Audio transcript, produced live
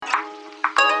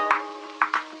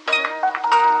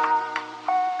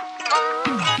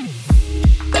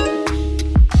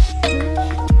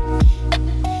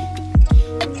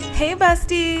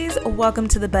besties, welcome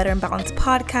to the Better and Balanced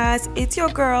podcast. It's your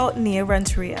girl, Nia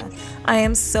Renteria. I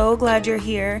am so glad you're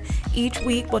here. Each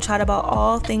week, we'll chat about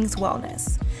all things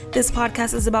wellness. This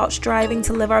podcast is about striving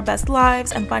to live our best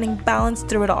lives and finding balance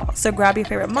through it all. So grab your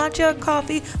favorite matcha,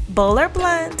 coffee, bowl, or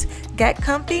blend, get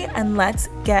comfy, and let's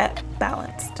get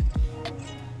balanced.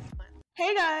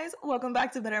 Hey guys, welcome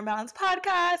back to Better and Balanced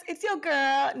podcast. It's your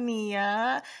girl,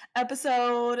 Nia,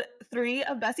 episode 3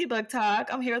 of Bestie Book Talk.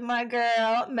 I'm here with my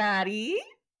girl, Maddie.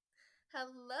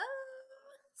 Hello.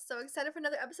 So excited for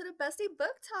another episode of Bestie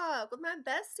Book Talk with my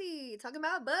bestie, talking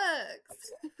about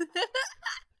books.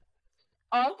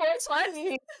 On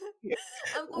 420.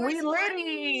 We 420.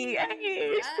 litty.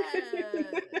 Hey.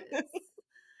 Yes.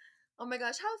 Oh my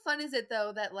gosh, how fun is it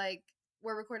though that like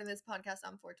we're recording this podcast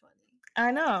on 420?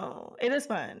 I know. It is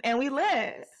fun. And we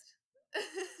lit.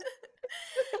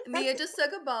 Nia just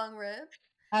took a bong rip.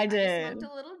 I did. I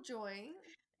smoked a little joint.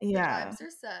 Yeah. The vibes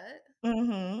are set.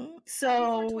 Mm-hmm. So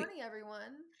Happy 420, everyone.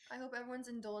 I hope everyone's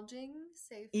indulging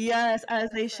safely. Yes, as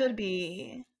they should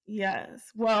be. Yes.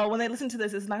 Well, when they listen to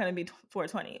this, it's not going to be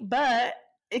 420, but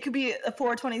it could be a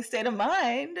 420 state of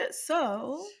mind.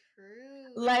 So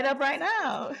True. Light up right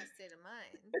now. State of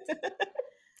mind.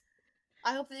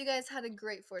 I hope that you guys had a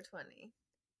great 420.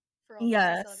 For all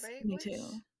yes, to celebrate, me too.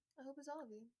 I hope it's all of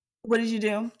you. What did you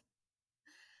do?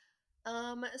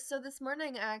 So this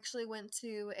morning I actually went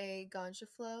to a ganja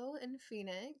flow in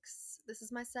Phoenix. This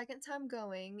is my second time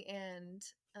going, and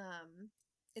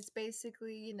it's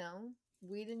basically, you know,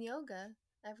 weed and yoga.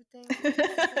 Everything you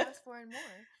can ask for and more.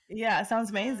 Yeah, sounds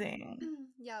amazing.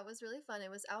 Yeah, it was really fun. It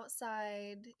was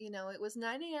outside, you know, it was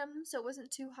 9 a.m, so it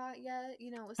wasn't too hot yet. You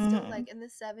know, it was still like in the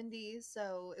 70s,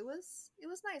 so it was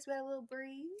nice. We had a little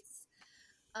breeze.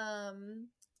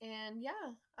 And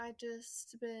yeah, I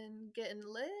just been getting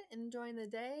lit, enjoying the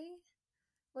day.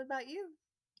 What about you?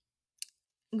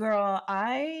 Girl,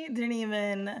 I didn't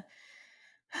even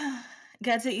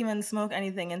get to even smoke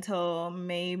anything until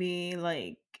maybe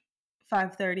like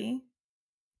 5:30,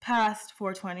 past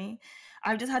 4:20.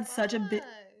 I've just had such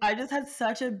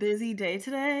a busy day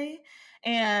today,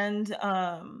 and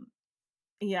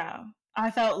yeah,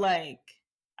 I felt like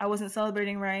I wasn't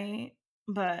celebrating right,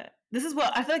 but this is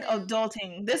what I feel like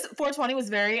adulting. This 420 was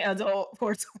very adult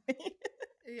 420.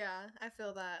 Yeah, I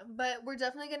feel that. But we're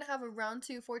definitely going to have a round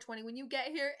 2 420 when you get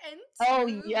here and oh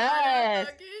yes.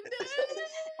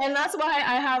 And that's why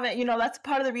I haven't, you know, that's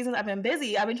part of the reason I've been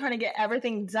busy. I've been trying to get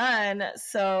everything done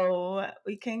so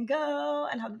we can go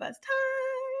and have the best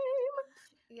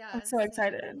time. Yeah, I'm so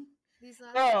excited. These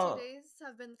last 2 days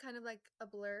have been kind of like a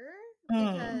blur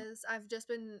because I've just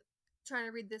been trying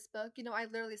to read this book. You know, I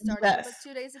literally started the book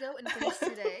 2 days ago and finished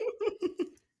today.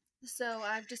 So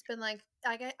I've just been like,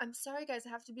 I'm sorry, guys. I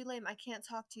have to be lame. I can't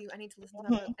talk to you. I need to listen to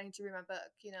my book. I need to read my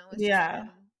book. You know, it's just been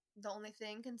the only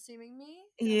thing consuming me.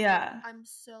 Yeah. I'm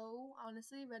so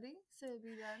honestly ready to be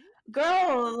done.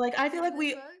 Girl, like I feel like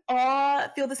we all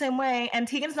feel the same way. And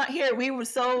Tegan's not here. We were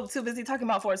so too busy talking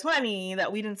about 420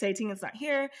 that we didn't say Tegan's not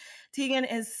here. Tegan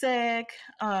is sick.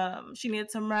 She needed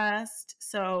some rest.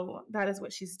 So that is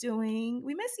what she's doing.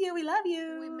 We miss you. We love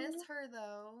you. We miss her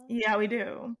though. Yeah, we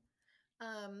do.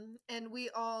 And we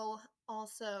all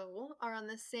also are on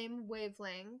the same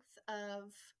wavelength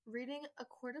of reading A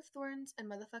Court of Thorns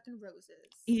and Motherfucking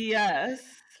Roses. Yes.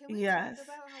 Can we talk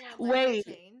about how our life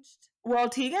changed? Well,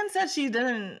 Tegan said she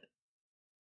didn't.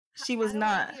 She was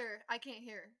not. I can't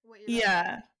hear what you're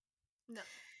Yeah. No.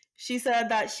 She said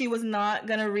that she was not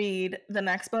gonna read the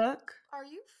next book. Are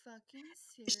you fucking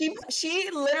serious? She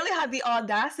literally had the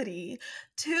audacity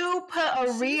to put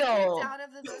a reel. Out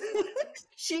of the book.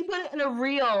 She put in a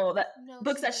reel that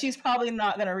books that she's probably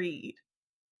not gonna read.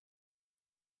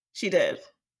 She did.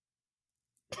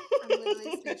 I'm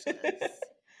literally speechless.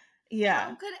 Yeah.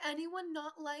 How could anyone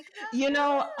not like that? You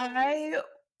know,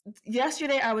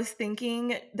 yesterday I was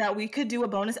thinking that we could do a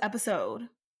bonus episode.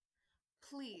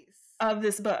 Please. Of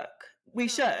this book. We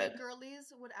should. The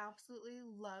girlies would absolutely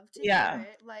love to hear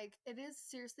it. Like, it is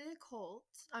seriously a cult.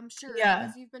 I'm sure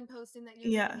because you've been posting that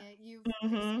you're reading it. You've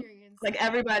experienced like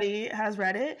everybody has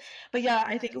read it. But yeah,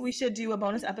 I think we should do a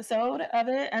bonus episode of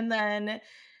it. And then,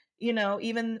 you know,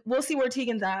 even we'll see where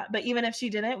Tegan's at. But even if she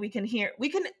didn't, we can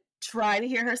try to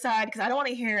hear her side because I don't want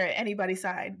to hear anybody's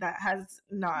side that has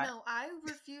not. No, I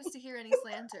refuse to hear any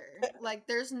slander. Like,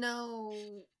 there's no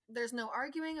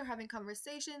arguing or having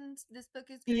conversations. This book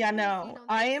is great. Yeah, no.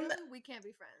 We can't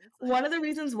be friends. Like, one of the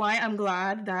reasons why I'm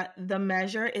glad that The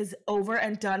Measure is over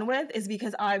and done with is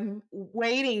because I'm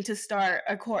waiting to start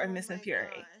A Court of Mist and Fury.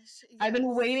 Yes. I've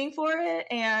been waiting for it,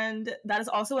 and that is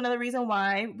also another reason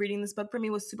why reading this book for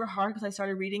me was super hard because I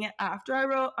started reading it after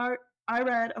I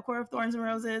read A Court of Thorns and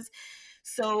Roses.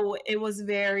 So it was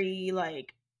very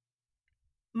like,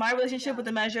 my relationship with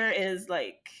The Measure is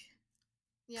like,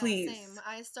 please. Same.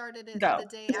 I started it go. The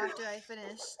day after I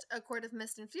finished A Court of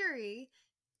Mist and Fury.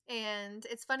 And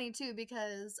it's funny too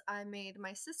because I made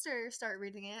my sister start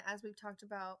reading it, as we've talked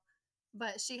about,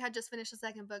 but she had just finished the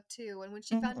second book too. And when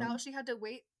she found out she had to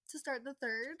wait to start the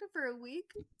third for a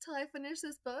week till I finished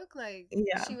this book, like,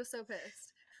 she was so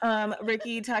pissed.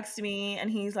 Ricky texted me and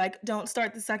he's like, don't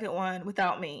start the second one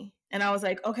without me. And I was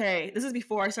like, okay, this is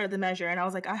before I started The Measure. And I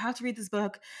was like, I have to read this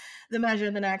book, The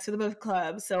Measure, the next for the book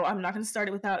club. So I'm not going to start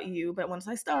it without you. But once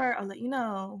I start, I'll let you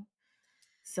know.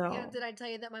 So yeah, did I tell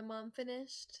you that my mom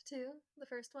finished too, the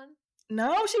first one?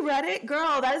 No, she read it.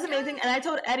 Girl, that is amazing. And I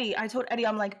told Eddie,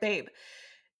 I'm like, babe,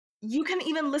 you can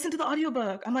even listen to the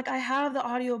audiobook. I'm like, I have the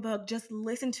audiobook. Just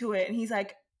listen to it. And he's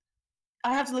like,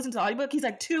 I have to listen to the audiobook. He's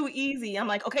like, too easy. I'm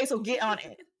like, okay, so get on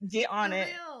it. Get on it.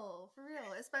 For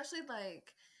real. Especially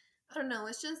like, I don't know,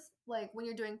 it's just like when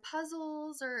you're doing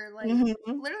puzzles or like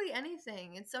literally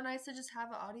anything. It's so nice to just have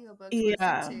an audiobook to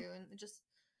listen to and just,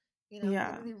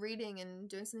 literally reading and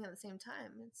doing something at the same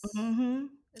time.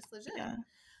 It's legit. Yeah.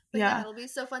 But it'll be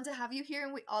so fun to have you here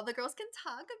and all the girls can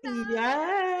talk about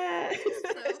it.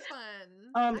 So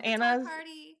fun. Anna's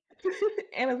party.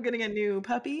 Anna's getting a new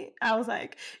puppy. I was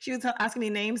like, she was asking me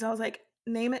names. I was like,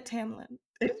 name it Tamlin.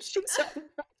 And she's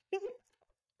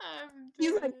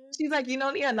like,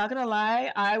 Nia, not gonna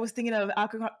lie, I was thinking of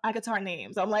Akatar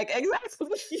names. I'm like,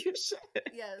 exactly, you should.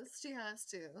 Yes, she has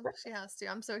to.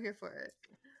 I'm so here for it.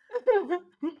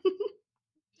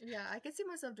 Yeah, I can see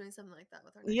myself doing something like that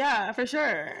with her. Yeah, for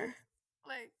sure.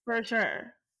 Like, for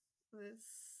sure.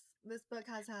 This book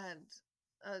has had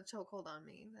a chokehold on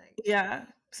me. Like, yeah.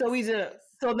 So we do.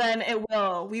 So then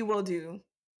we will do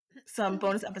some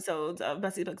bonus episodes of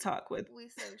Bessie Book Talk with. We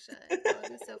so should. That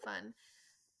would be so fun.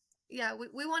 Yeah,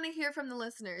 we want to hear from the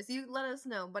listeners. You let us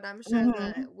know, but I'm sure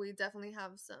that we definitely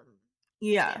have some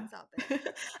stands out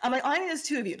there. I'm like, all I need is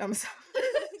two of you. I'm sorry.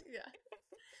 Yeah.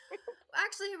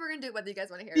 Actually, we're going to do it whether you guys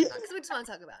want to hear it or not, because we just want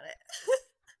to talk about it.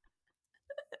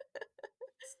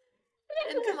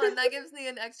 And come on, that gives me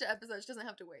an extra episode she doesn't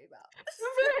have to worry about.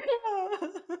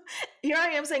 Here I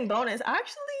am saying bonus.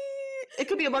 Actually, it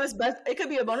could be a bonus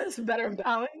better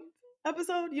balanced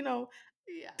episode, Yeah, I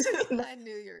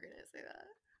knew you were going to say that.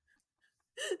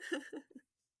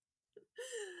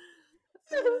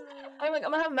 I'm like,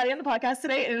 I'm gonna have Maddie on the podcast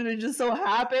today, and it just so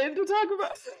happened to talk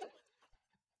about.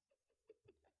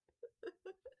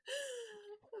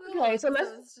 Okay, so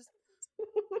let's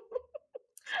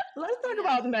talk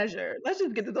about The Measure. Let's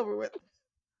just get this over with.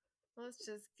 Let's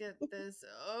just get this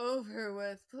over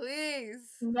with,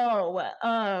 please. No,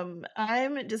 I'm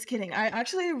just kidding. I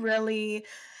actually really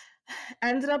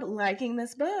ended up liking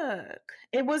this book.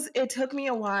 It took me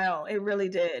a while. It really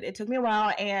did. It took me a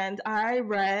while, and I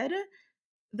read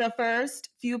the first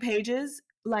few pages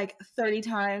like 30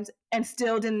 times and it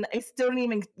still didn't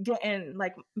even get in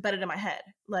like better in my head.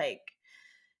 Like,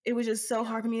 it was just so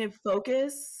hard for me to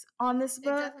focus on this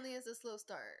book. It definitely is a slow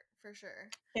start, for sure.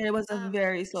 It was a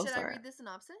very slow start. Should I read the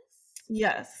synopsis?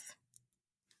 Yes.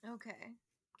 Okay.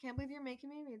 Can't believe you're making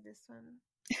me read this one.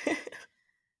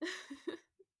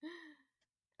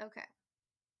 Okay.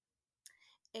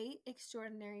 8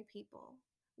 extraordinary people,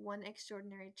 1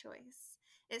 extraordinary choice.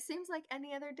 It seems like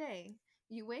any other day.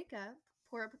 You wake up,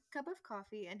 pour a cup of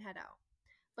coffee, and head out.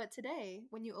 But today,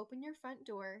 when you open your front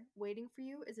door, waiting for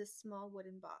you is a small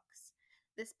wooden box.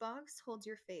 This box holds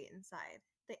your fate inside,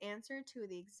 the answer to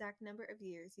the exact number of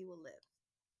years you will live.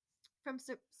 From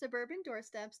suburban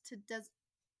doorsteps to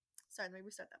Sorry, let me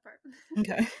restart that part.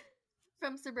 Okay.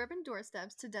 From suburban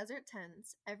doorsteps to desert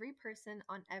tents, every person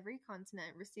on every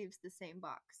continent receives the same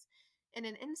box. In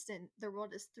an instant, the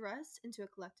world is thrust into a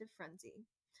collective frenzy.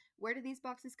 Where do these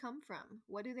boxes come from?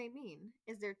 What do they mean?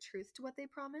 Is there truth to what they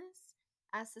promise?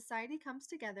 As society comes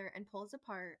together and pulls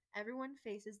apart, everyone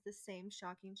faces the same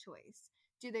shocking choice.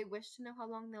 Do they wish to know how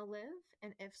long they'll live?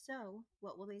 And if so,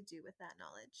 what will they do with that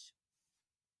knowledge?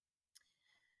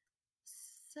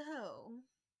 So,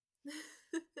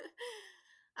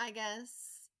 I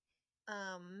guess,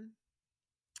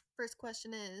 first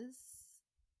question is,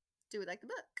 do we like the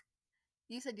book?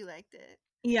 You said you liked it.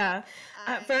 Yeah.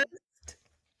 At first,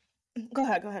 go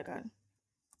ahead. No,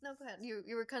 go ahead.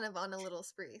 You were kind of on a little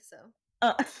spree, so.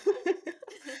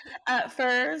 At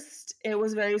first, it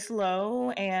was very slow,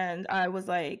 and I was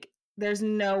like, there's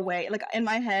no way. Like, in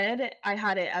my head, I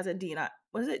had it as a DNR.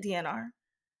 Was it DNR?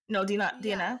 No,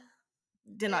 DNF.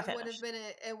 Did not finish.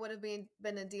 It would have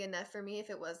been a DNF for me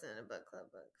if it wasn't a book club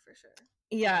book, for sure.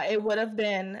 Yeah, it would have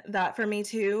been that for me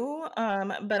too.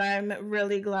 But I'm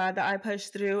really glad that I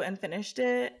pushed through and finished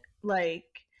it. Like,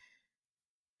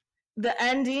 the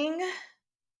ending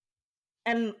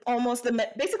and almost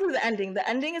basically the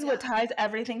ending is what ties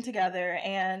everything together.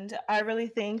 And I really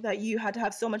think that you had to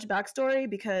have so much backstory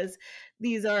because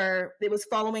it was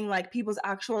following like people's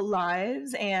actual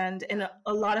lives, and in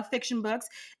a lot of fiction books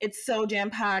it's so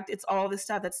jam-packed, it's all this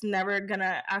stuff that's never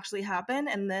gonna actually happen.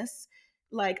 And this,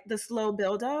 like, the slow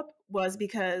build-up was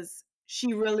because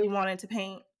she really wanted to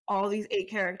paint all these 8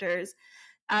 characters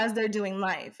as they're doing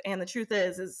life, and the truth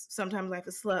is sometimes life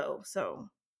is slow. So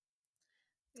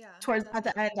towards at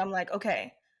the end, I'm like,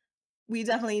 okay, we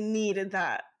definitely needed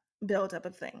that build up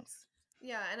of things.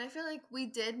 Yeah, and I feel like we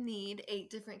did need 8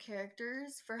 different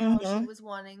characters for how she was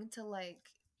wanting to, like,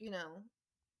 you know,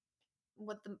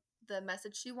 what the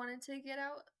message she wanted to get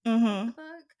out of the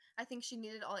book. I think she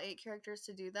needed all 8 characters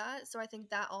to do that. So I think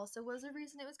that also was a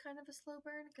reason it was kind of a slow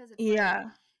burn, because it's like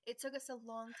it took us a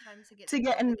long time to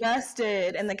get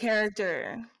invested in the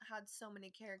character. Had so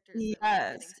many characters that we were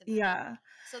getting to know. Yeah.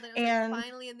 So then it was like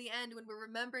finally in the end when we're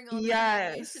remembering all this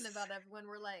information about everyone,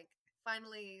 we're like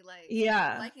finally like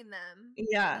liking them.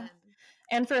 Yeah.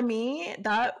 And for me,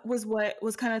 that was what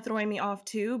was kind of throwing me off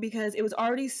too, because it was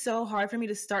already so hard for me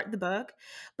to start the book.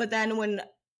 But then when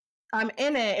I'm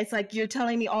in it, it's like you're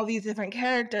telling me all these different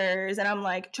characters, and I'm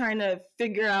like trying to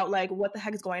figure out like what the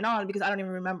heck is going on, because I don't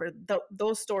even remember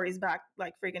those stories back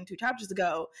like freaking 2 chapters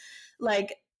ago.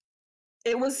 Like,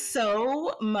 it was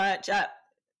so much at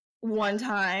one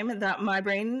time that my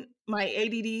brain, my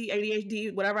ADD,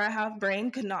 ADHD, whatever I have,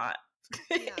 brain could not.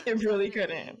 It really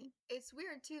couldn't. It's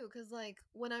weird too, because like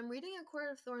when I'm reading A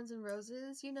Court of Thorns and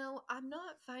Roses, you know, I'm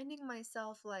not finding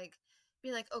myself like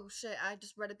being like, oh shit, I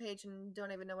just read a page and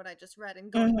don't even know what I just read,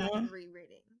 and going back and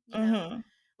rereading, you know?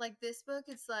 Like this book,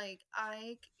 it's like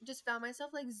I just found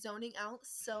myself like zoning out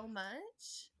so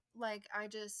much. Like I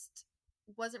just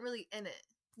wasn't really in it,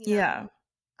 you know?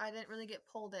 I didn't really get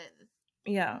pulled in.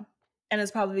 Yeah. And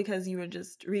it's probably because you were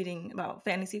just reading about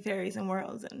fantasy fairies and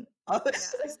worlds and all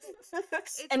this.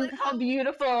 And like how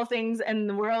beautiful things in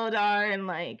the world are, and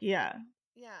like, yeah,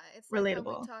 it's relatable.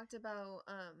 Like how we talked about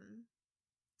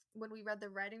when we read the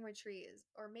writing retreat,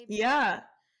 or maybe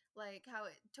like how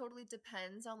it totally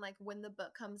depends on like when the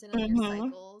book comes in your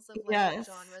cycles of like what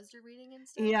genres you're reading and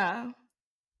stuff.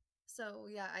 So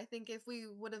yeah, I think if we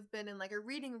would have been in like a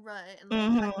reading rut and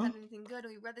like hadn't had anything good,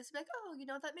 and we read this, like, oh, you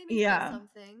know, that made me feel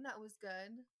something. That was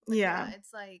good. But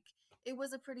it's like it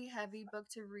was a pretty heavy book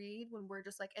to read when we're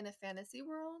just like in a fantasy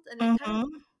world, and it kind of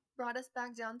brought us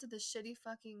back down to the shitty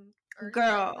fucking earth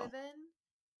that we live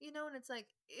in, you know. And it's like,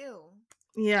 ew.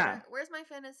 Where's my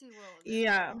fantasy world? You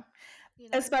know?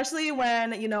 Especially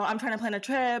when, you know, I'm trying to plan a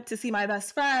trip to see my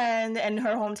best friend in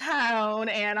her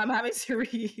hometown, and I'm having to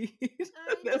read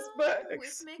this book.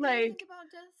 It's making me think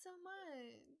about death so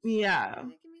much. It's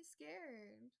making me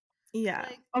scared.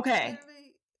 Like,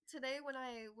 literally today when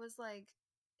I was like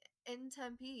in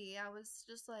Tempe, I was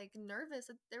just like nervous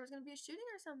that there was going to be a shooting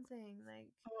or something.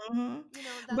 Like, you know,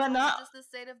 that's but not just the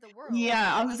state of the world.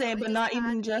 Yeah, I was saying, but not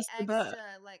even just the book.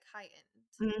 Like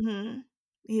heightened.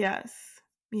 Yes.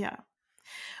 Yeah.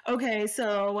 Okay,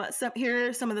 so here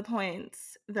are some of the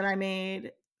points that I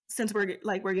made since we're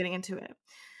getting into it.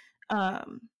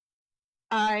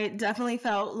 I definitely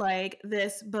felt like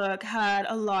this book had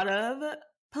a lot of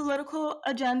political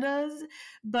agendas,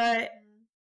 but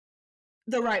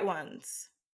the right ones.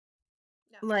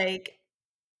 Like,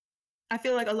 I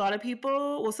feel like a lot of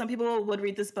people, some people would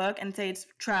read this book and say it's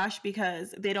trash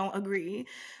because they don't agree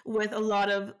with a lot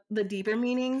of the deeper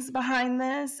meanings behind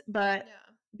this. But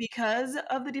because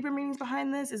of the deeper meanings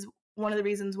behind this is one of the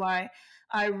reasons why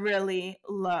I really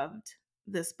loved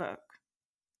this book.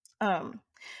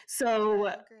 So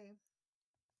I agree.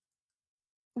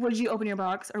 Would you open your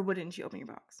box or wouldn't you open your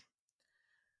box?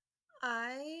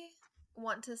 I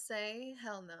want to say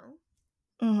hell no.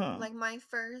 Like my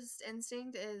first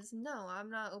instinct is no, I'm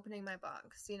not opening my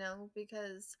box, you know,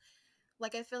 because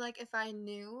like I feel like if I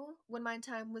knew when my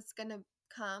time was gonna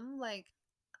come, like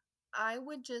I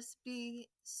would just be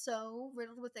so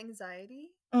riddled with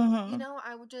anxiety. You know,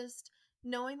 I would just,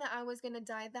 knowing that I was gonna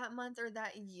die that month or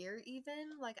that year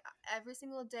even, like every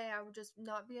single day I would just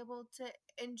not be able to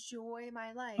enjoy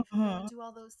my life and do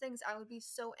all those things. I would be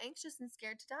so anxious and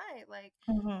scared to die. Like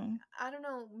I don't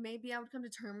know, maybe I would come to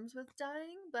terms with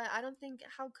dying, but I don't think,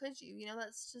 how could you? You know,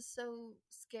 that's just so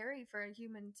scary for a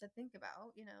human to think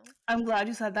about, you know? I'm glad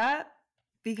you said that,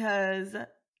 because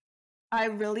I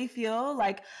really feel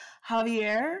like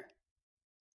Javier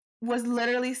was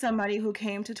literally somebody who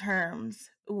came to terms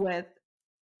with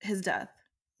his death.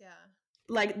 Yeah.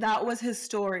 Like that was his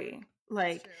story.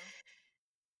 Like,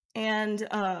 and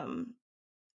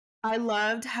I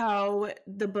loved how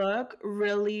the book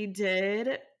really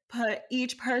did put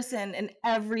each person in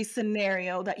every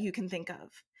scenario that you can think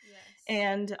of. Yes.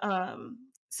 And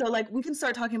so like we can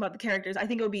start talking about the characters. I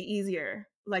think it would be easier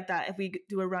like that if we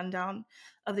do a rundown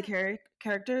of the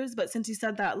characters. But since you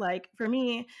said that, like for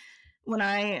me, when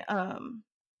I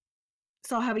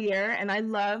saw Javier, and I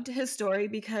loved his story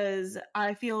because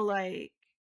I feel like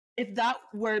if that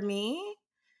were me,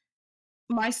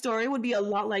 my story would be a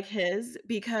lot like his,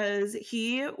 because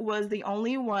he was the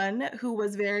only one who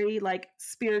was very like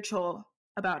spiritual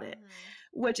about it,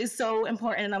 which is so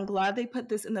important. And I'm glad they put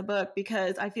this in the book,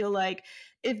 because I feel like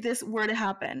if this were to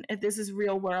happen, if this is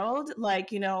real world,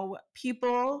 like, you know,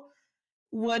 people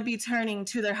would be turning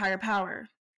to their higher power,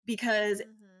 because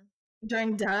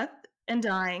during death and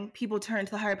dying, people turn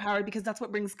to the higher power because that's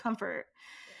what brings comfort.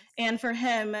 Yes. And for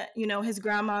him, you know, his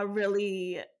grandma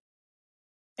really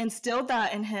instilled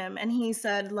that in him. And he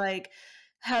said, like,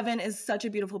 heaven is such a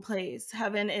beautiful place.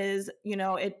 Heaven is, you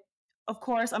know, it, of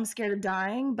course, I'm scared of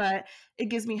dying, but it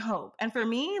gives me hope. And for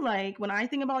me, like, when I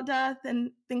think about death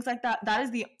and things like that, that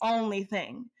is the only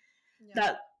thing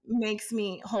that makes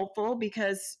me hopeful,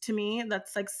 because to me,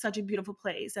 that's like such a beautiful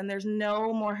place and there's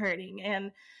no more hurting.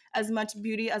 And as much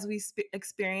beauty as we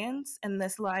experience in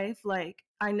this life, like,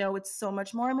 I know it's so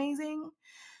much more amazing.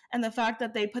 And the fact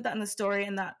that they put that in the story,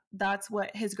 and that's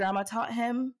what his grandma taught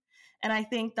him, and I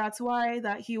think that's why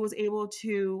that he was able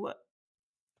to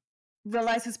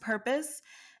realize his purpose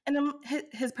and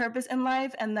his purpose in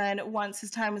life. And then once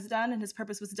his time was done and his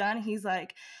purpose was done, he's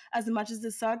like, as much as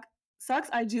this sucks,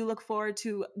 I do look forward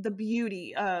to the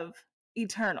beauty of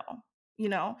eternal, you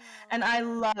know. And I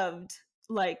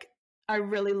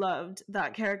really loved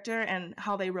that character and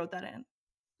how they wrote that in.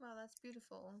 Wow, that's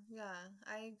beautiful. Yeah,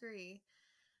 I agree.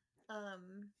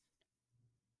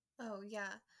 Oh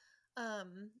yeah.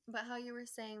 But how you were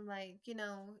saying, like, you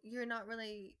know, you wouldn't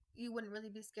really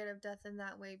be scared of death in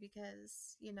that way,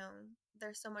 because, you know,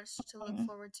 there's so much to look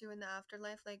forward to in the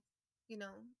afterlife. Like, you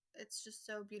know, it's just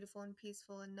so beautiful and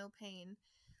peaceful and no pain.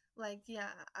 Like,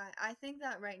 yeah, I think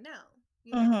that right now,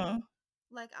 you know,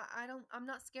 like I'm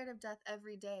not scared of death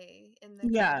every day in the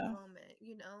current moment,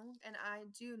 you know, and I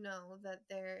do know that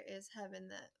there is heaven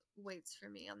that waits for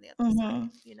me on the other side,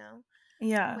 you know.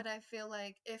 Yeah. But I feel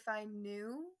like if I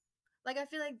knew, like, I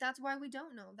feel like that's why we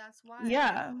don't know. That's why,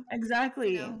 yeah,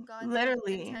 exactly. you know, God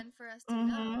Literally didn't intend for us to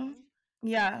know.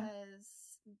 Yeah.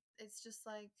 Because it's just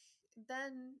like,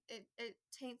 then it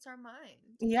taints our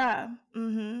mind. Yeah. So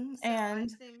And I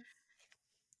think.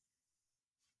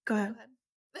 go ahead.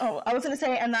 Oh, I was gonna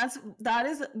say, and that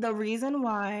is the reason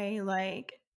why,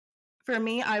 like, for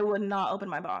me, I would not open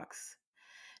my box,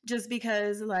 just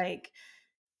because, like,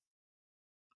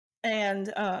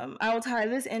 and I will tie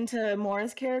this into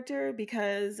Mora's character,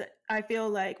 because I feel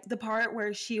like the part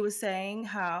where she was saying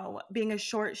how being a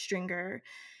short stringer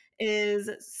is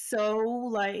so,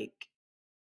 like,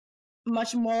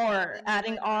 much more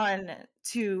adding on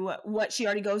to what she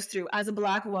already goes through as a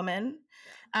Black woman,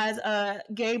 as a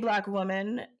gay Black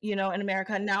woman, you know, in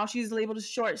America. Now she's labeled a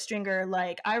short stringer.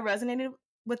 Like, I resonated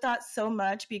with that so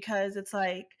much, because it's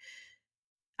like,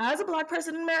 as a Black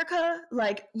person in America,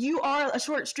 like, you are a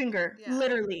short stringer,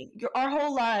 literally, our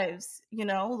whole lives, you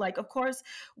know. Like, of course,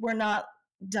 we're not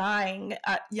dying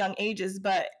at young ages,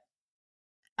 but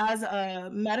as a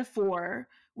metaphor,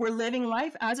 we're living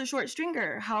life as a short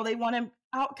stringer, how they want to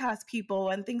outcast people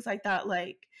and things like that.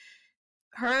 Like,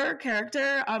 her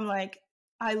character, I'm like,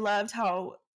 I loved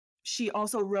how she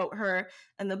also wrote her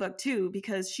in the book too,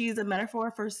 because she's a metaphor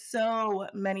for so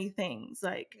many things,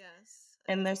 like,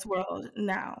 in this world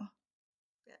now.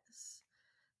 Yes.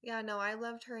 Yeah, no, I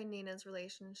loved her and Nina's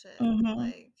relationship.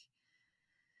 Like,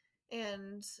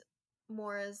 and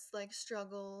Mora's, like,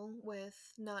 struggle with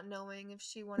not knowing if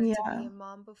she wanted to be a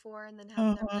mom before, and then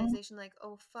having that realization, like,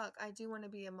 oh fuck, I do want to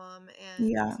be a mom, and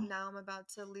now I'm about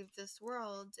to leave this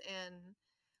world, and,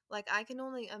 like, I can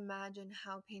only imagine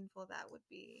how painful that would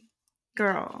be.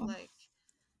 Girl. Know? Like,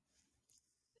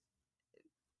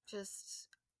 just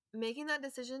making that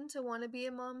decision to want to be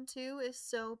a mom too is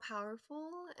so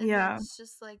powerful, and then it's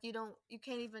just like you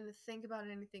can't even think about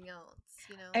anything else,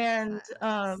 you know. And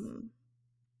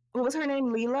what was her name?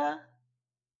 Leela?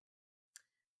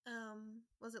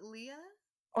 Was it Leah?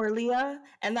 Or Leah?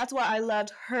 And that's why I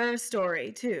loved her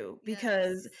story too,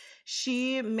 because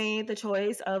she made the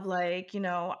choice of, like, you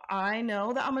know, I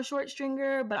know that I'm a short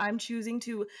stringer, but I'm choosing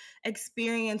to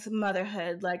experience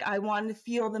motherhood. Like, I want to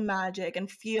feel the magic and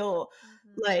feel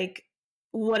like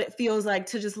what it feels like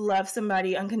to just love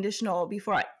somebody unconditional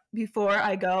before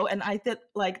I go. And I think,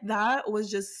 like, that was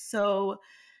just so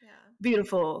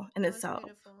beautiful in itself.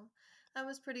 Beautiful. I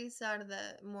was pretty sad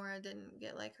that Mora didn't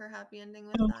get, like, her happy ending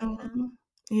with that, you know?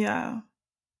 Yeah.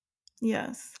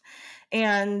 Yes.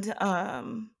 And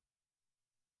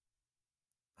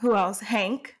who else?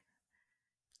 Hank.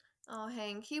 Oh,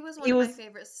 Hank. He was one of my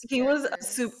favorite characters. He was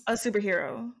a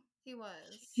superhero. He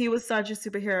was. He was such a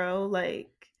superhero. Like,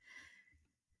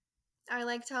 I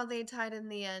liked how they tied in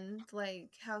the end, like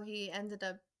how he ended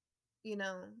up, you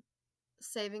know,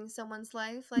 saving someone's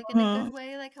life, like in a good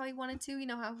way, like how he wanted to. You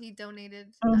know how he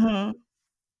donated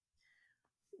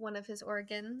one of his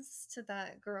organs to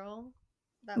that girl.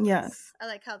 That was, yes. I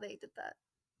like how they did that.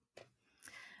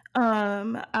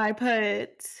 I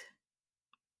put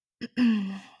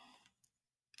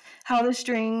how the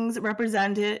strings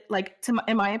represented, like,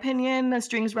 in my opinion, the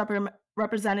strings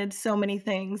represented so many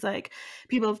things, like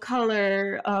people of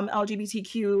color,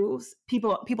 LGBTQ,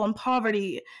 people in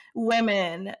poverty,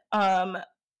 women,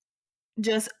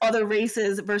 just other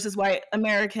races versus white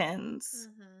Americans.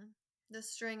 Mm-hmm. The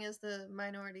string is the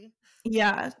minority.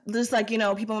 Yeah, just like, you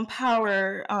know, people in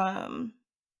power,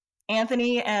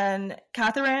 Anthony and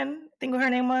Catherine, I think what her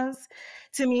name was.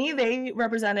 To me, they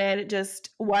represented just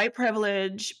white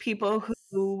privilege, people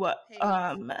who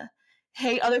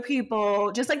hate other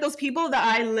people, just like those people that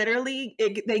I literally,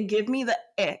 they give me the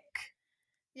ick.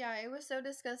 Yeah, it was so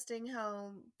disgusting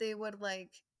how they would,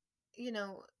 like, you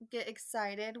know, get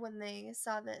excited when they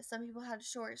saw that some people had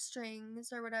short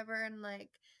strings or whatever, and like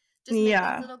just make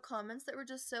these little comments that were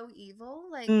just so evil.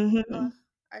 Like,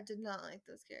 I did not like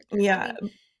those characters. Yeah. I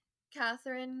mean,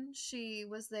 Catherine, she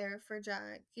was there for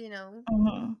Jack, you know,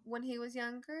 when he was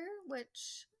younger,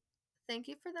 which thank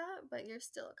you for that, but you're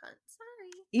still a cunt.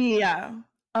 Sorry. Yeah.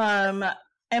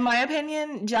 In my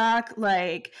opinion, Jack,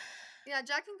 like, yeah,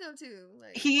 Jack can go too.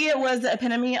 Like, he was the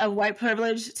epitome of white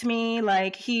privilege to me.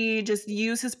 Like, he just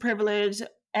used his privilege,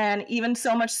 and even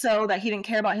so much so that he didn't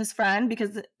care about his friend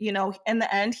because, you know, in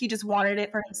the end, he just wanted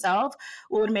it for himself,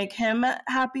 what would make him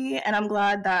happy. And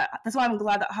that's why I'm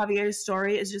glad that Javier's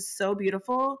story is just so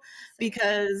beautiful. Same.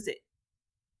 Because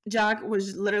Jack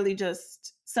was literally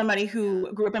just somebody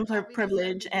who grew up in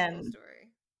privilege, and story.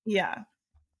 Yeah.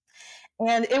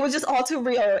 And it was just all too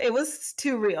real. It was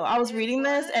too real. I was reading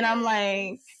this and I'm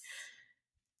like,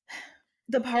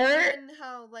 the part. And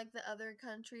how, like, the other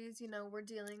countries, you know, were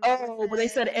dealing with but they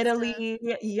said Italy.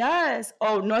 Stuff. Yes.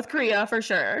 Oh, North Korea for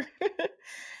sure.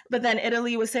 But then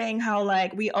Italy was saying how,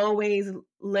 like, we always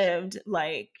lived,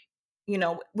 like, you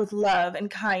know, with love and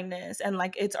kindness, and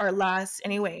like it's our last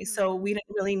anyway. So we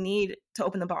didn't really need to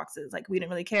open the boxes. Like, we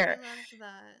didn't really care. I loved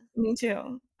that. Me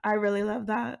too. I really love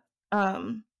that.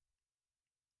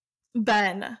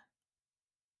 Ben.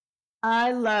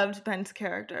 I loved Ben's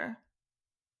character.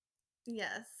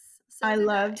 Yes. So I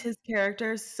loved his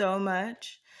character so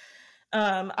much.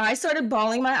 I started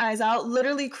bawling my eyes out,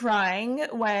 literally crying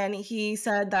when he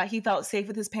said that he felt safe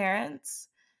with his parents.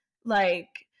 Like,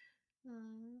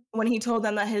 when he told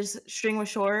them that his string was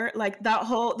short, like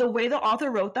the way the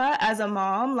author wrote that as a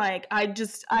mom, like I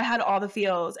had all the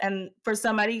feels. And for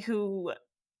somebody who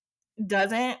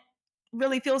doesn't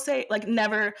really feel safe, like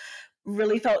never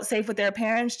really felt safe with their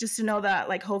parents, just to know that,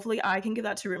 like, hopefully I can give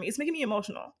that to Rumi. It's making me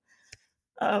emotional.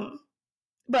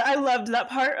 But I loved that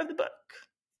part of the book.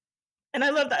 And I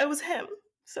loved that it was him.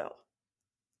 So.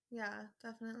 Yeah,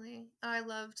 definitely. I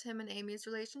loved him and Amy's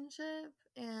relationship,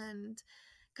 and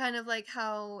kind of like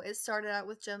how it started out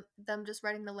with them just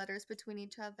writing the letters between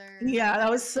each other. Yeah,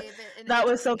 that was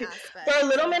so cute. For a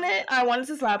little minute, I wanted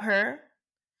to slap her,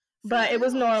 but it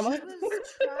was normal. She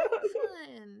was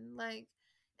trifling, like,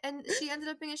 and she ended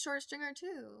up being a short stringer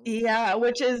too. Yeah,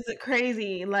 which is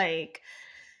crazy. Like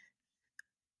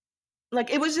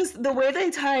it was just the way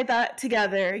they tied that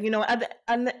together. You know,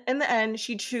 in the end,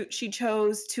 she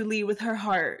chose to lead with her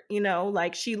heart. You know,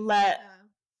 like she let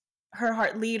her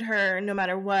heart lead her no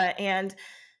matter what. And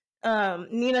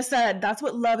Nina said that's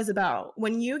what love is about.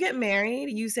 When you get married,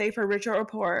 you say for richer or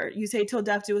poor, you say till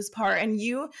death do us part. And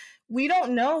we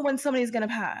don't know when somebody's gonna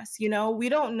pass. You know, we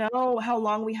don't know how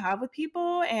long we have with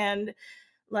people. And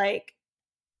like,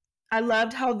 I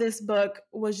loved how this book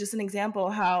was just an example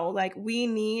how, like, we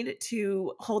need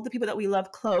to hold the people that we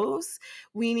love close.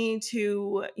 We need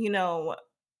to, you know,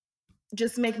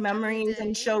 just make memories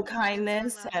and show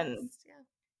kindness. And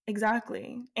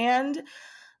exactly. And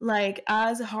like,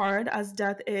 as hard as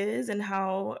death is and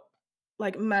how,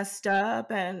 like, messed up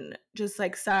and just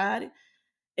like sad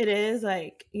it is,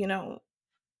 like, you know,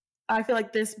 I feel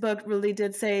like this book really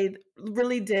did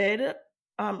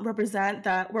represent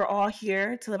that we're all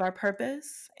here to live our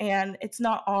purpose, and it's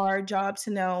not our job to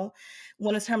know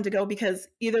when it's time to go, because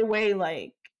either way,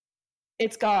 like,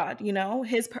 it's God, you know,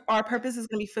 our purpose is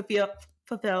going to be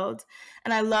fulfilled.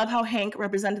 And I love how Hank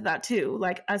represented that too.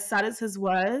 Like, as sad as his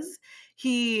was,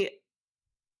 he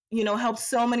helped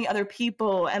so many other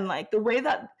people. And like the way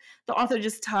that the author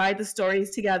just tied the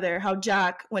stories together, how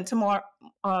Jack went to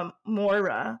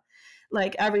Moira,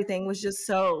 like everything was just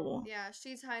so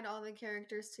she tied all the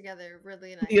characters together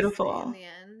really nicely beautiful in the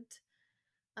end.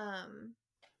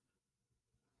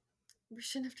 We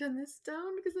shouldn't have done this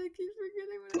stone because I keep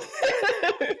forgetting what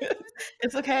I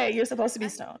It's okay. You're supposed to be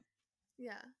stoned.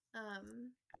 Yeah.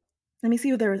 Let me see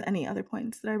if there was any other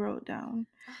points that I wrote down.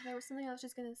 Oh, there was something I was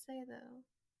just gonna say though.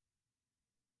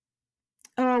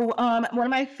 Oh, one of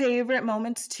my favorite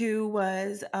moments too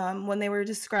was when they were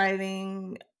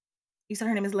describing. You said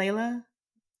her name is Layla?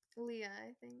 Leah,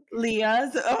 I think.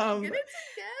 Leah's Get it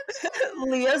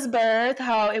together. Leah's birth,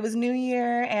 how it was New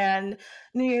Year's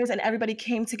and everybody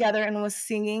came together and was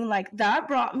singing. Like that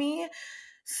brought me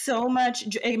so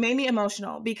much. It made me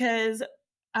emotional because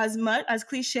as much as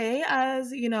cliche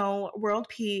as, world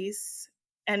peace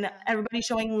and everybody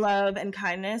showing love and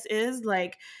kindness is,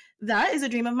 like, that is a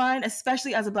dream of mine,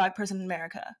 especially as a Black person in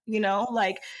America.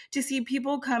 Like to see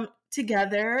people come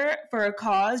together for a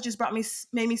cause just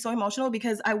made me so emotional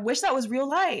because I wish that was real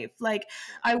life. Like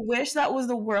I wish that was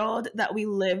the world that we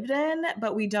lived in,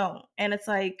 but we don't. And it's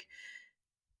like,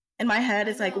 in my head,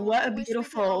 it's like, what a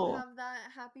beautiful. We could all have that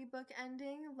happy book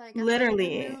ending, like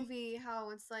literally the movie,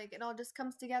 how it's like it all just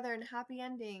comes together in a happy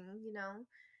ending.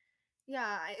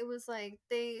 Yeah, it was like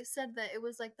they said that it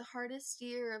was like the hardest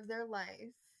year of their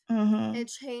life. Mm-hmm. It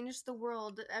changed the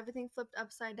world. Everything flipped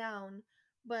upside down.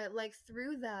 But like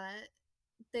through that,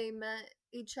 they met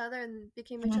each other and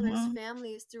became each other's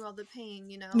families through all the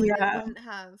pain, and they wouldn't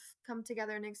have come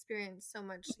together and experienced so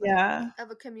much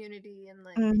of a community and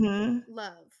like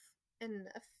love and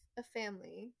a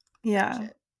family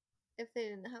friendship if they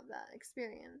didn't have that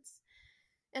experience.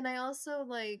 And I also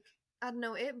I don't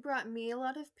know, it brought me a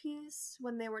lot of peace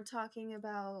when they were talking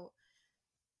about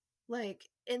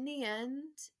like in the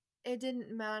end it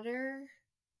didn't matter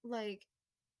like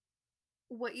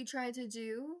what you tried to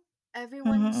do,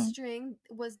 everyone's string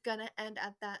was gonna end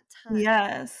at that time.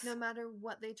 Yes. No matter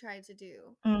what they tried to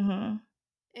do. And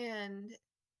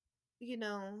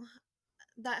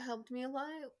that helped me a lot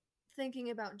thinking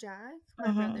about Jack,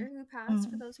 my brother who passed,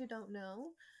 for those who don't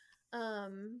know.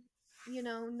 Knowing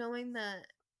that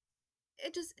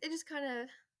it just kind of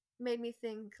made me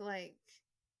think like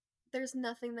there's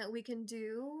nothing that we can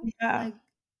do. Like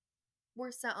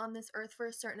we're set on this earth for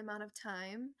a certain amount of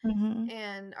time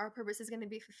and our purpose is going to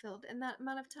be fulfilled in that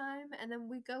amount of time, and then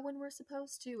we go when we're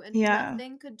supposed to, and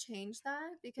nothing could change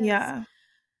that because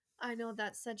I know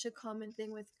that's such a common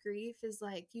thing with grief is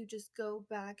like you just go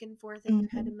back and forth in your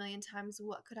head a million times,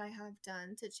 what could I have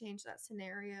done to change that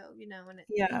scenario, and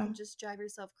you can just drive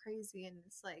yourself crazy. And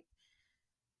it's like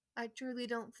I truly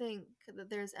don't think that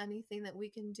there's anything that we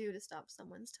can do to stop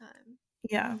someone's time.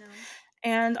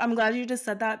 And I'm glad you just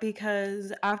said that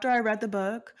because after I read the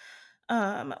book,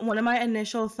 one of my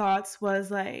initial thoughts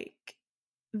was like,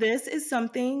 this is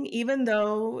something, even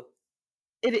though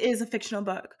it is a fictional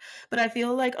book, but I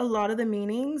feel like a lot of the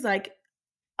meanings, like,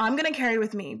 I'm gonna carry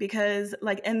with me because,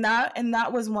 like, and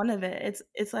that was one of it.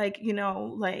 It's like,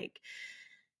 like,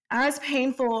 as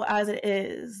painful as it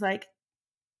is, like,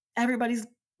 everybody's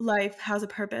life has a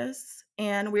purpose,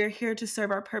 and we're here to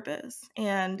serve our purpose.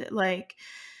 And like,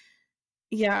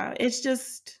 it's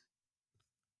just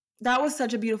that was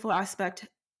such a beautiful aspect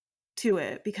to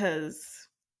it because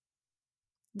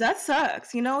that sucks,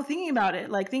 thinking about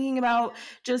it, like thinking about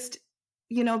just,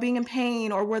 being in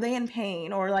pain, or were they in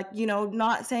pain, or like,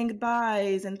 not saying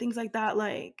goodbyes and things like that.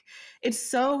 Like, it's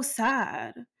so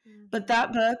sad. But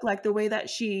that book, like the way that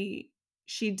she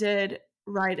did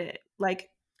write it, like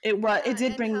it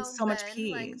did bring so much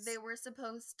peace. Like they were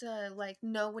supposed to like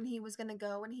know when he was gonna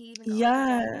go, and he even got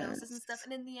like a diagnosis and stuff,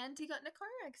 and in the end he got in a car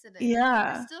accident. And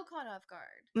they were still caught off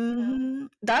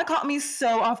guard. That caught me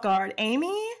so off guard,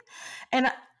 Amy,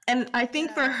 and I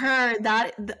think for her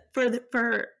that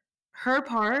for her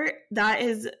part, that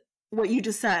is what you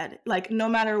just said. Like, no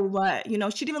matter what, she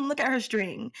didn't even look at her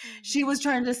string. She was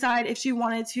trying to decide if she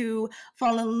wanted to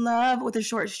fall in love with a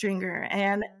short stringer,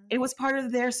 and it was part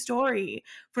of their story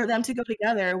for them to go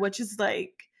together, which is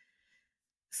like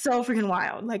so freaking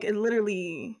wild. Like, it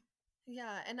literally.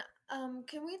 Yeah, and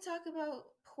can we talk about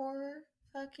poor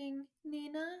fucking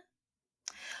Nina?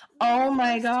 Oh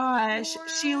my gosh,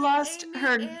 she lost Amy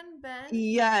her. And Ben?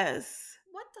 Yes.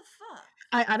 What the fuck?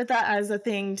 I added that as a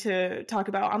thing to talk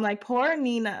about. I'm like, poor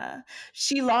Nina.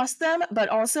 She lost them, but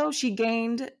also she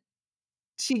gained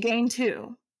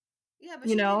too. Yeah, but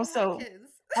she didn't so have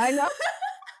kids. I know.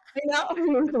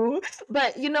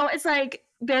 But it's like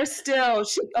they're still.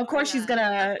 Of course, she's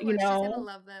gonna. She's gonna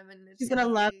love them, and she's gonna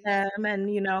love them, and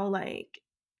like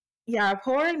Yeah,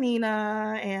 poor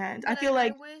Nina, and but I feel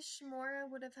like I wish Mora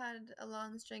would have had a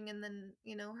long string, and then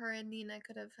her and Nina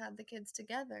could have had the kids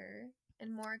together,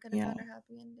 and Mora could have had her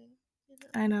happy ending.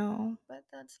 I know. But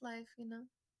that's life,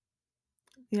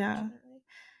 Yeah. Unfortunately.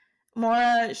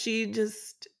 Mora, she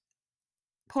just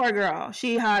poor girl.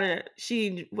 She had it.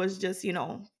 She was just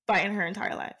fighting her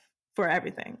entire life for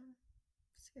everything.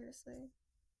 Seriously.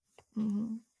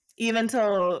 Mm-hmm.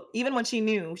 Even when she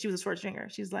knew she was a short stringer,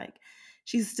 she's like,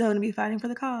 she's still gonna be fighting for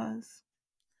the cause.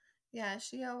 Yeah,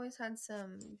 she always had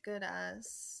some good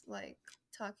ass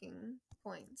talking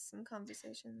points and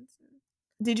conversations.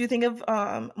 Did you think of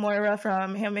Moira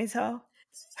from Handmaid's Tale?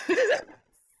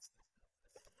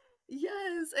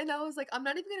 Yes, and I was like, I'm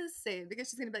not even gonna say it because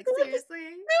she's gonna be like,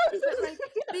 seriously, but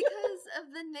because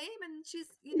of the name, and she's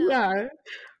Yeah.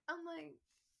 I'm like,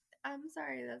 I'm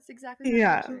sorry, that's exactly what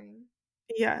I'm picturing.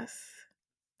 Yes.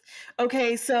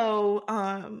 Okay, so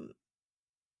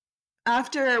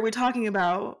after we're talking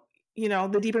about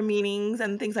the deeper meanings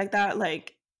and things like that,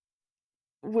 like,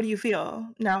 what do you feel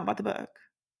now about the book?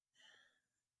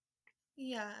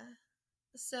 Yeah.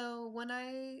 So when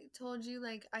I told you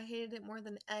I hated it more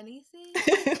than anything,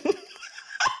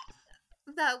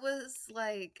 that was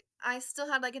I still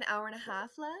had an hour and a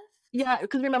half left. Yeah,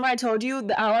 because remember I told you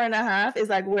the hour and a half is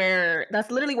that's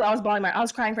literally where I was I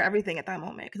was crying for everything at that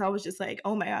moment because I was just like,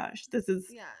 oh my gosh,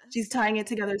 she's tying it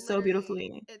together so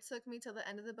beautifully. It took me till the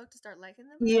end of the book to start liking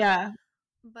the book. Yeah.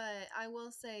 But I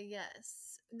will say,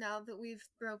 yes, now that we've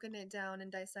broken it down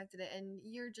and dissected it, and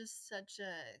you're just such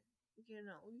a, you're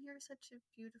such a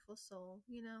beautiful soul,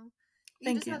 You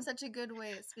just have such a good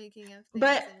way of speaking of things.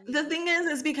 But the thing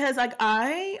is because after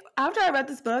I read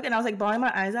this book and I was bawling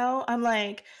my eyes out, I'm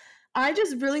like, I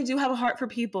just really do have a heart for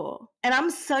people, and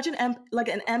I'm such an an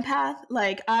empath.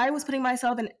 I was putting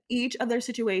myself in each of their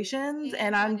situations,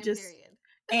 and I'm just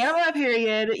and I'm on a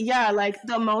period. Yeah,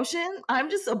 the emotion. I'm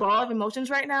just a ball of emotions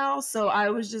right now, so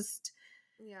I was just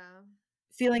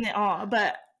feeling it all.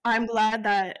 But I'm glad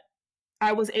that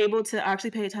I was able to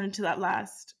actually pay attention to that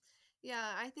last.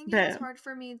 Yeah, I think it was hard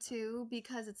for me too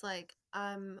because it's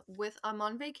I'm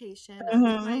on vacation, I'm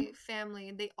with my family,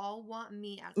 and they all want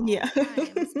me at all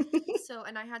times. So,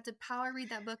 and I had to power read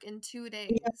that book in 2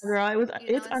 days. Yeah, girl,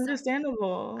 it's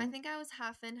understandable. I think I was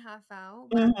half in, half out,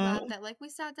 but I'm glad that we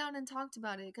sat down and talked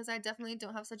about it because I definitely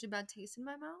don't have such a bad taste in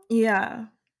my mouth. Yeah.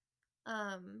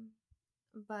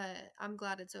 But I'm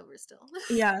glad it's over still.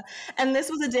 Yeah, and this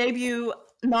was a debut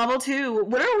novel too.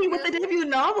 What are we with the debut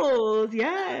novels?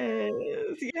 Yes,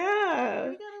 yeah.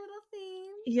 We got a little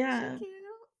theme. Yeah.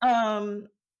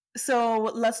 So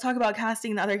let's talk about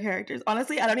casting the other characters.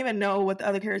 Honestly, I don't even know what the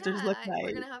other characters look like.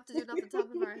 We're gonna have to do it off the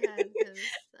top of our head.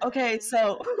 Okay,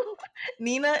 so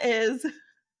Nina is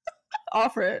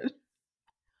Offred.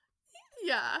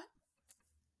 Yeah.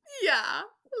 Yeah.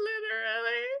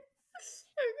 Literally.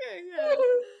 Okay, yeah.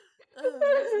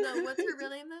 No, what's her real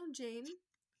name though? Jane?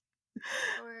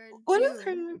 Or June? What is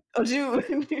her name? Oh,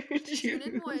 June. June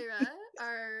and Moira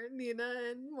are Nina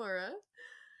and Mora.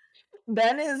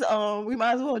 Ben is we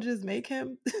might as well just make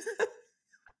him.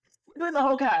 We're doing the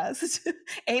whole cast.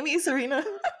 Amy, Serena.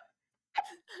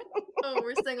 Oh,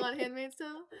 we're staying on Handmaid's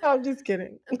Tale? I'm just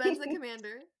kidding. Ben's the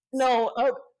commander. No,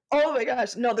 oh my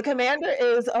gosh. No, the commander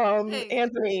is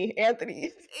Anthony. Ew,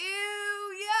 yeah.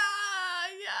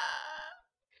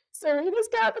 Serena's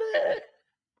cabinet. Yes.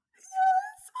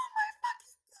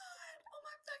 Oh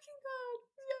my fucking god.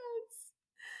 Yes.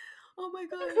 Oh my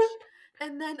gosh.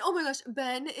 And then oh my gosh,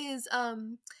 Ben is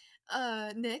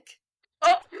Nick.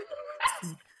 Oh.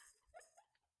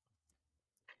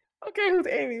 Okay, who's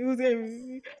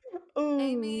Amy?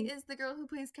 Amy is the girl who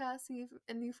plays Cassie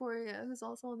in Euphoria, who's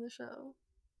also on the show.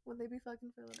 Will they be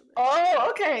fucking for a little bit? Oh,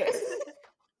 okay.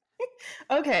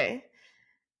 Okay.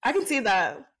 I can see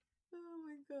that. Oh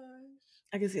my gosh.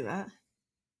 I can see that.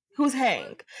 Who's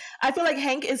Hank? I feel like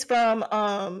Hank is from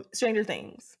Stranger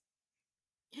Things.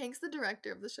 Hank's the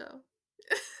director of the show.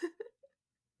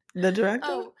 The director?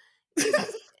 Oh,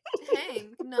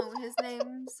 Hank. No, his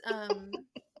name's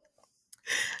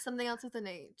something else with an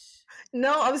H.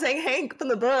 No, I'm saying Hank from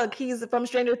the book. He's from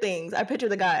Stranger Things. I picture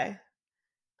the guy.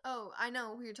 Oh, I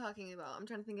know who you're talking about. I'm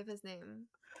trying to think of his name.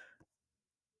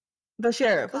 The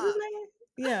sheriff. What's his name?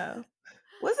 Yeah.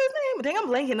 What's his name? Dang, I'm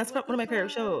blanking. That's one of my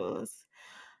favorite shows.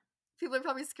 People are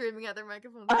probably screaming at their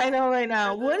microphones. I know right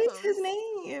now. What is his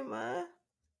name?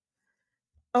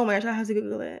 Oh my gosh, I have to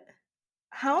Google it.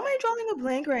 How am I drawing a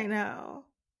blank right now?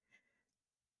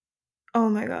 Oh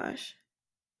my gosh.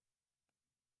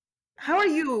 How are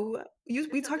you?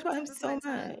 We talked about him so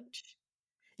much.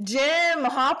 Jim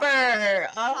Hopper.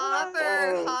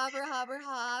 Hopper.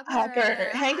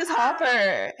 Hank is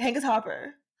Hopper.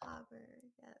 Hopper,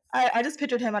 yes. I just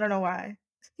pictured him. I don't know why.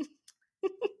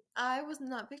 I was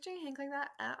not picturing Hank like that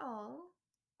at all.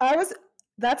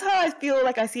 That's how I feel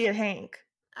like I see it, Hank.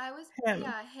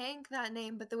 Yeah, Hank, that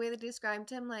name, but the way they described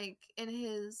him, like, in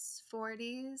his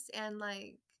 40s and,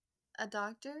 like, a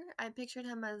doctor, I pictured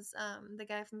him as the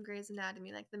guy from Grey's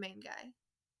Anatomy, like, the main guy.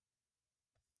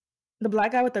 The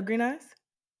black guy with the green eyes?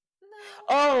 No.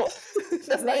 Oh,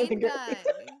 the main guy.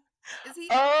 Is he?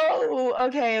 Oh,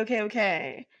 okay.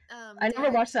 I never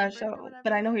Derek watched that Shepherd show,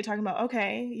 but I know who you're talking about.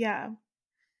 Okay, yeah.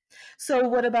 So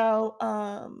what about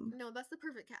No, that's the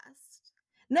perfect cast.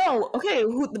 No, okay.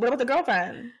 What about the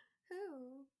girlfriend?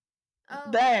 Who? Oh,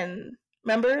 Ben.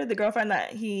 Remember the girlfriend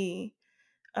that he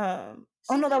oh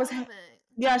no, that was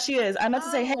yeah, she is. I meant to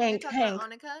say Hank. About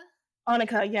Annika?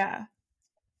 Annika, yeah.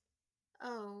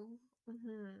 Oh.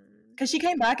 Because she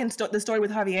came back in the story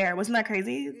with Javier. Wasn't that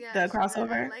crazy? Yeah, the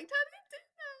crossover. I liked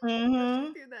how they did that.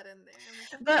 She threw that in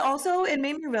there. But also, it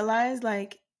made me realize,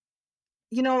 like,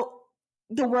 you know,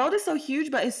 the world is so huge,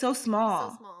 but it's so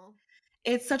small. So small.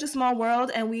 It's such a small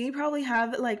world, and we probably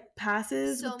have like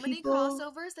passes. So with many people.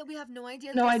 crossovers that we have no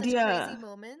idea. No idea. Such crazy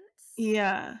moments.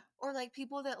 Yeah. Or like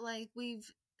people that like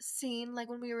we've seen like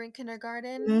when we were in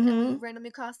kindergarten and we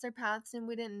randomly crossed their paths and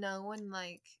we didn't know, and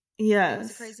like it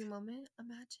was a crazy moment.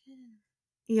 Imagine.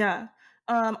 Yeah.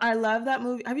 I love that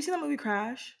movie. Have you seen that movie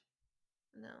Crash?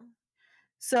 No.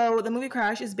 So the movie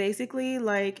Crash is basically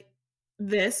like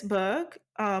this book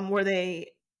where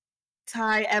they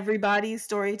tie everybody's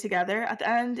story together at the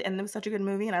end, and it was such a good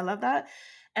movie, and I love that.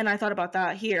 And I thought about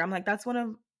that here. I'm like, that's one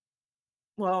of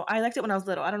I liked it when I was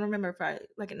little. I don't remember if I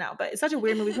like it now, but it's such a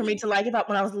weird movie for me to like about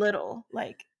when I was little.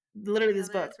 Like literally this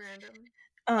book. That's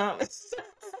random.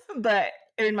 But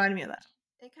it reminded me of that.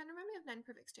 It kind of reminded me of 9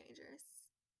 Perfect Strangers.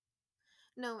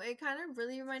 No, it kind of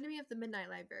really reminded me of The Midnight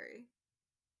Library.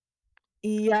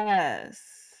 Yes.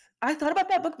 I thought about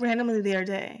that book randomly the other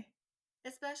day.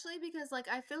 Especially because, like,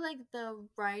 I feel like the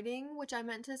writing, which I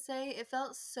meant to say, it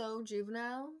felt so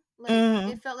juvenile. Like,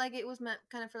 it felt like it was meant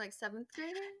kind of for, like, 7th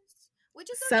graders. Which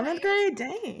is 7th grade?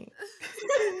 Dang.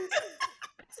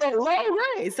 So low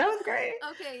grade, 7th grade.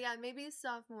 Okay, yeah, maybe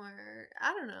sophomore.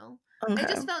 I don't know. Okay. It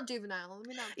just felt juvenile. Let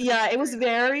me not. Yeah, it was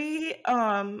very.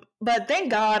 But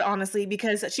thank God, honestly,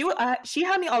 because she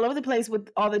had me all over the place with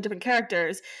all the different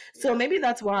characters. So maybe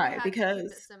that's why. Because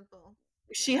keep it simple.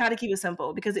 She had to keep it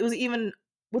simple because it was even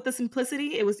with the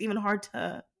simplicity, it was even hard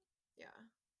to.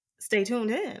 Stay tuned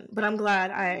in. But I'm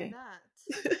glad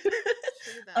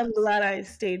I'm glad I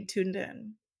stayed tuned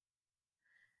in.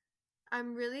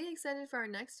 I'm really excited for our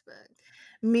next book.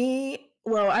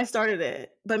 I started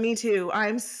it, but me too.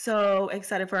 I'm so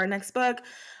excited for our next book.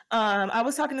 I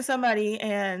was talking to somebody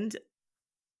and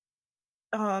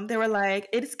they were like,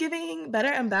 it's giving Better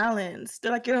and Balanced.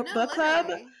 They're like, your book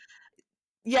club?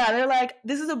 Yeah, they're like,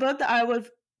 this is a book that I would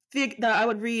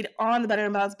read on the Better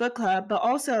and Balanced book club, but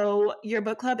also your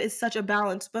book club is such a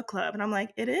balanced book club. And I'm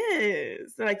like, it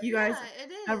is. They're like, you guys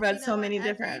have read so many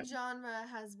different. Every genre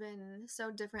has been so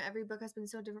different. Every book has been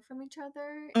so different from each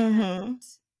other. And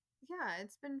yeah,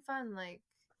 it's been fun. Like,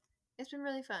 it's been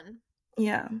really fun.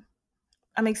 Yeah.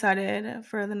 I'm excited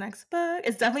for the next book.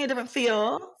 It's definitely a different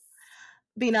feel.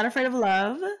 Be Not Afraid of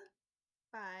Love.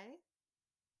 Bye.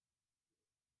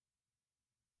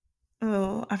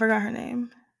 Oh, I forgot her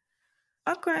name.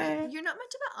 Okay. You're not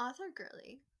much of an author,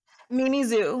 girly. Mimi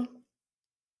Zhu.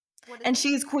 And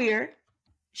she's queer.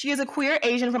 She is a queer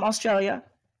Asian from Australia.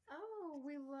 Oh,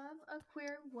 we love a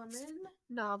queer woman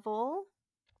novel.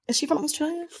 Is she from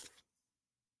Australia?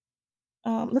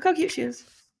 Look how cute she is.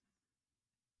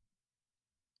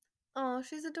 Oh,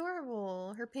 she's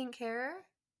adorable. Her pink hair.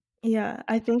 Yeah,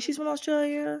 I think she's from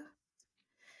Australia.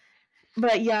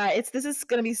 But yeah, this is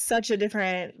gonna be such a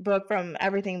different book from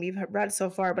everything we've read so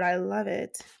far, but I love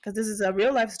it because this is a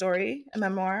real life story, a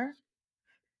memoir.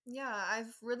 Yeah,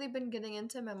 I've really been getting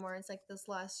into memoirs like this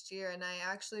last year, and I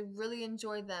actually really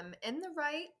enjoy them in the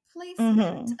right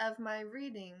placement of my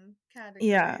reading categories.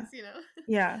 Yeah,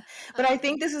 yeah. But I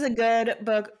think this is a good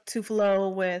book to flow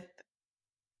with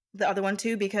the other one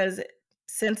too, because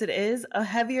since it is a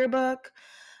heavier book,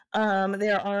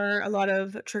 there are a lot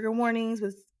of trigger warnings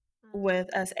with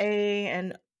SA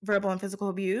and verbal and physical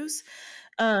abuse.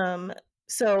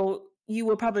 So you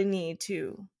will probably need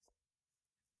to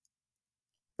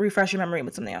refresh your memory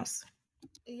with something else.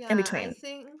 Yeah, in between. I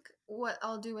think what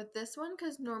I'll do with this one,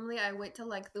 because normally I wait till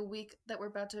like the week that we're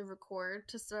about to record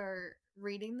to start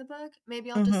reading the book.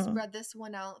 Maybe I'll just spread this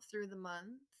one out through the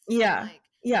month. Yeah. And, like,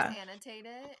 just annotate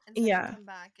it, and so I can come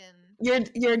back and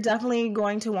you're definitely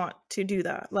going to want to do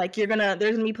that. Like there's gonna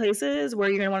be places where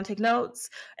you're gonna want to take notes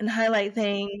and highlight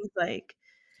things. Like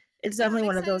it's definitely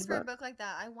one of those for books. a book like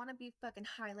that. I want to be fucking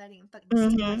highlighting and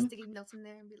fucking sticking notes in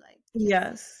there and be like,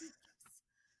 yes.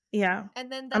 Yeah.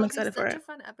 And then that'll be such a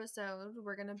fun episode.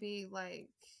 We're gonna be like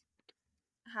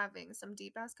having some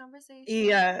deep ass conversations.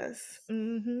 Yes.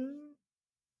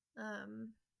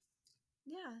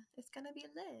 Yeah, it's gonna be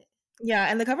lit. Yeah,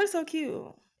 and the cover's so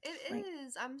cute. It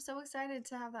is. I'm so excited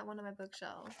to have that one on my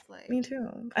bookshelf. Like me too.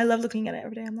 I love looking at it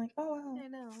every day. I'm like, oh wow. I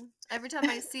know. Every time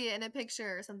I see it in a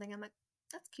picture or something, I'm like,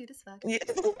 that's cute as fuck. Yeah.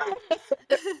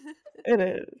 It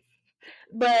is.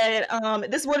 But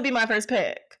this would be my first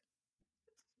pick.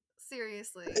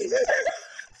 Seriously.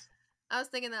 I was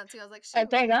thinking that too. I was like, shit.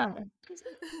 Thank God.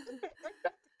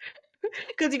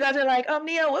 Because you guys are like,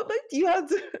 Nia, what book do you have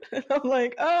to? And I'm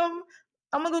like, I'm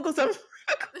gonna Google some.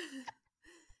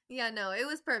 Yeah, no, it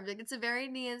was perfect. It's a very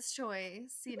Nia's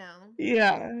choice, you know.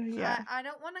 Yeah. I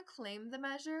don't want to claim The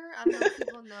Measure. I don't know if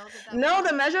people know that. No,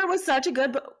 The Measure was such a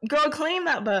good book. Girl, claim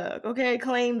that book. Okay,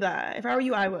 claim that. If I were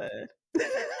you, I would. Claim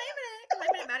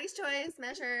it. Maddie's choice,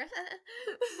 Measure.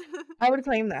 I would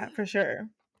claim that for sure.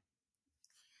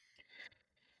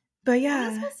 But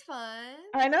yeah. Well, this was fun.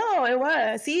 I know, it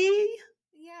was. See?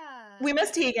 Yeah. We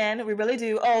miss Tegan. We really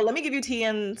do. Oh, let me give you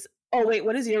Tegan's. Oh, wait,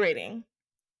 what is your rating?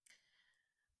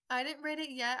 I didn't rate it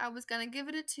yet. I was going to give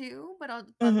it a 2, but I'll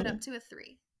bump it up to a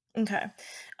 3. Okay.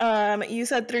 You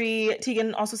said 3.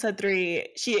 Tegan also said 3.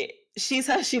 She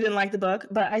said she didn't like the book,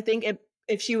 but I think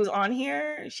if she was on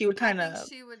here, she would kind of...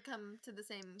 she would come to the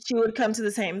same... She would come to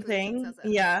the same thing.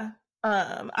 Yeah.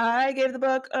 I gave the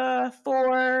book a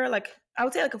 4, I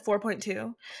would say like a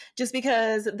 4.2, just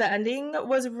because the ending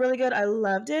was really good. I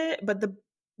loved it, but the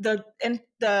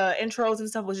intros and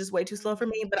stuff was just way too slow for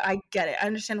me. But I get it. I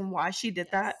understand why she did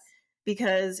that,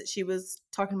 because she was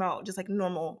talking about just like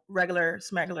normal, regular,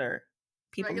 smuggler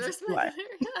people.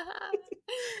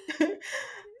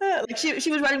 Like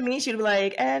she was writing me. She'd be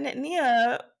like, and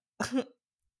Nia,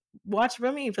 watch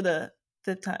Rumi for the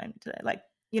 5th time today. Like,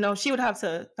 you know, she would have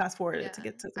to fast forward it to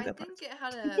get to some good parts. I think it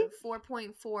had a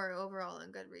 4.4 overall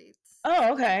on Goodreads.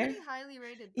 Oh, okay. Pretty highly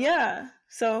rated book. Yeah.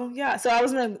 So I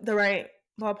was in the right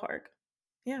ballpark.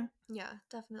 Yeah. Yeah,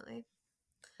 definitely.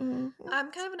 I'm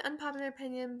kind of an unpopular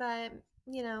opinion, but,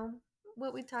 you know,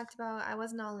 what we talked about, I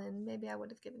wasn't all in. Maybe I would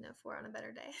have given it a 4 on a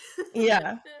better day.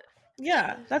 Yeah.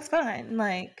 Yeah, that's fine.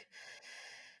 Like,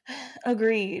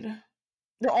 agreed.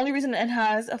 The only reason it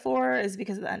has a 4 is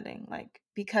because of the ending. Like,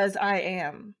 because I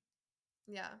am.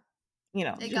 Yeah. You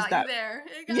know, it got you there.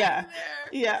 It got you there.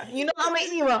 Yeah. You know, I'm an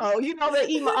emo. You know the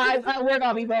emo. I work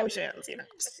on emotions, you know.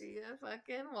 Yeah,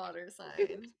 fucking water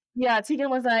sign. Yeah, Tegan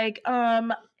was like,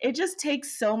 it just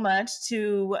takes so much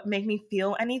to make me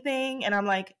feel anything. And I'm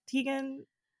like, Tegan,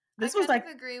 this was like...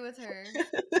 I agree with her.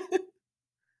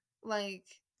 Like,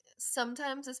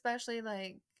 sometimes, especially,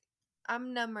 like,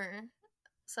 I'm number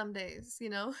some days, you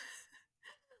know?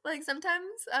 Like, sometimes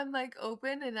I'm, like,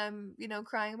 open and I'm, you know,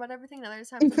 crying about everything. And other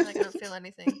times I'm like, I don't feel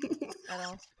anything at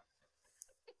all.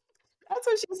 That's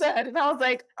what she said. And I was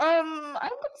like, I'm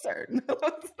concerned.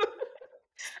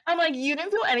 I'm like, you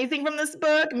didn't feel anything from this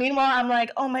book? Meanwhile, I'm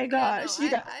like, oh my gosh. Yeah,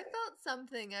 no, I felt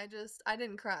something. I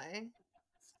didn't cry.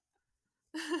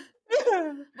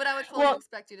 But I would fully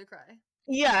expect you to cry.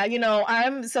 Yeah, you know,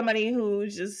 I'm somebody who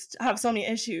just have so many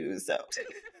issues, so.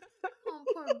 Oh,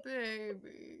 poor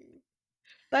baby.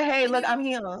 But hey, look, I'm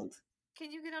healed.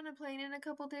 Can you get on a plane in a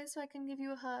couple days so I can give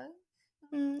you a hug?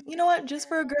 You know what? Just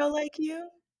for a girl like you?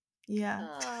 Yeah.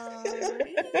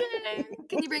 Yeah.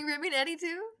 Can you bring Rumi and Eddie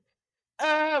too?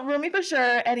 Rumi for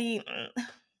sure. Eddie.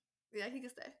 Yeah, he can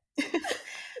stay.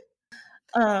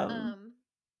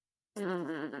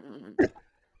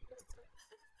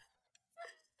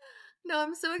 No,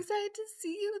 I'm so excited to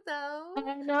see you though.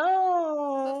 I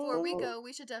know. Before we go,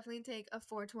 we should definitely take a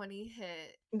 420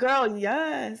 hit. Girl,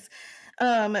 yes.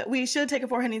 We should take a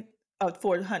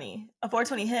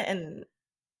 420 hit, and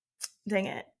dang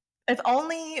it. If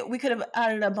only we could have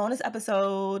added a bonus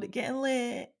episode, getting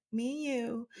lit, me and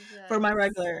you, for my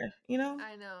regular, you know?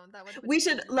 I know. That would. We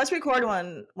should, let's record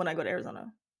one when I go to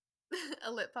Arizona.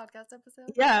 A lit podcast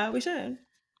episode? Yeah, we should.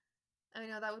 I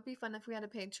know, that would be fun if we had a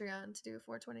Patreon to do a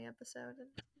 420 episode. And,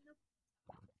 you know,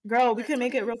 girl, we could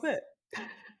make it real quick.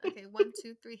 Okay, 1,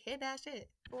 2, 3, hit that shit.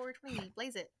 420,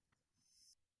 blaze it.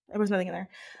 There was nothing in there.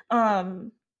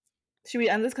 Should we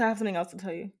end this? Because I have something else to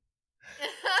tell you.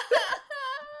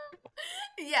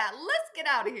 Yeah, let's get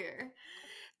out of here.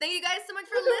 Thank you guys so much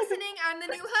for listening. I'm the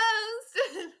new host.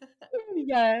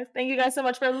 Yes. Thank you guys so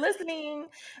much for listening.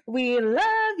 We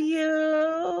love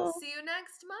you. See you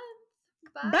next month.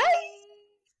 Bye. Bye.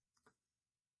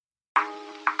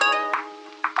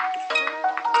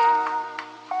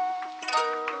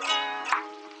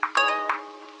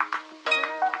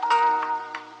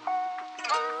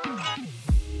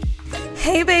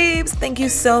 Hey babes, thank you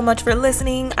so much for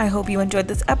listening. I hope you enjoyed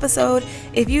this episode.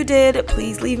 If you did,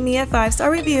 please leave me a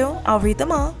 5-star review. I'll read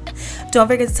them all. Don't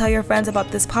forget to tell your friends about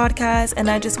this podcast. And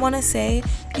I just want to say,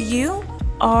 you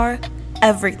are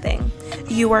everything.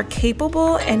 You are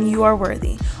capable and you are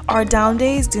worthy. Our down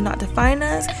days do not define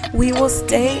us. We will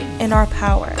stay in our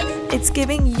power. It's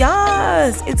giving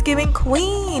yas. It's giving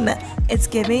queen. It's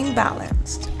giving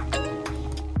balanced.